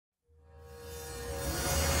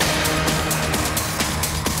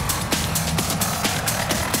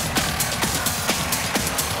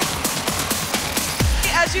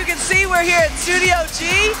see, we're here at Studio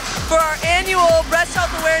G for our annual Breast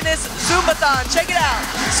Health Awareness Zumbathon. Check it out.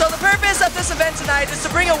 So the purpose of this event tonight is to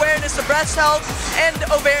bring awareness to breast health and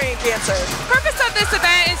ovarian cancer. The purpose of this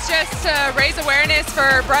event is just to raise awareness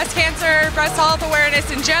for breast cancer, breast health awareness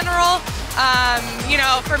in general. You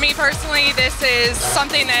know, for me personally, this is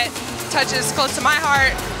something that touches close to my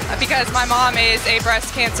heart because my mom is a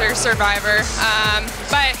breast cancer survivor.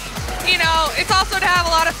 But you know, it's also to have a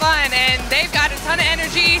lot of fun, and they've got a ton of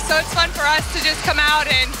energy, so it's fun for us to just come out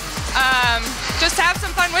and just have some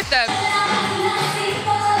fun with them.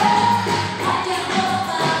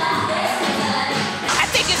 I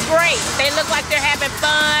think it's great. They look like they're having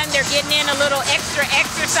fun, they're getting in a little extra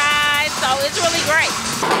exercise, so it's really great.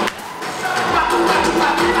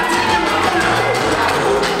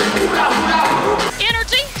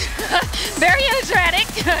 Energy, very energetic.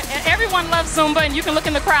 Everyone loves Zumba, and you can look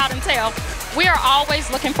in the crowd and tell. We are always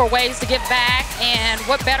looking for ways to give back, and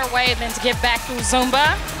what better way than to give back through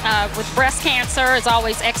Zumba. With breast cancer, it's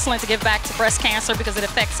always excellent to give back to breast cancer because it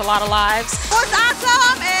affects a lot of lives. It's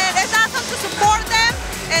awesome, and it's awesome to support them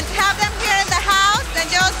and have them here in the house and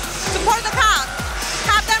just support the cause.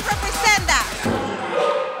 Have them represent that.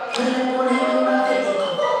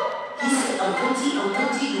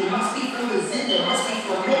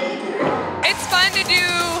 It's fun to do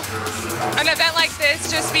an event like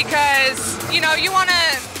this just because, you know, you want to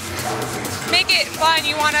make it fun,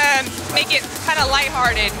 you want to make it kind of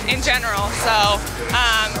lighthearted in general. So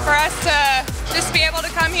for us to just be able to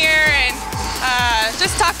come here and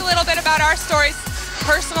just talk a little bit about our stories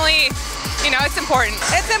personally, you know, it's important.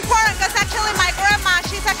 It's important because actually my grandma,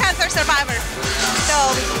 she's a cancer survivor. So,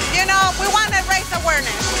 you know, we want to raise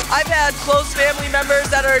awareness. I've had close family members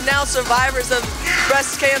that are now survivors of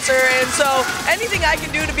breast cancer, and so anything I can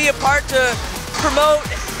do to be a part to promote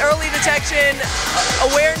early detection,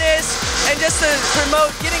 awareness, and just to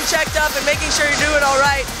promote getting checked up and making sure you're doing all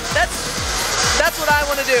right, that's what I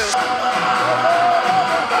want to do.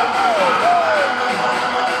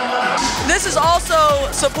 This is also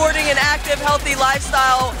supporting an active, healthy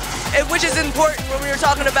lifestyle, which is important when we were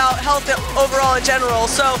talking about health overall in general.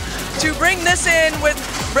 So to bring this in with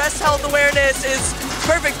breast health awareness is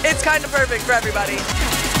perfect. It's kind of perfect for everybody.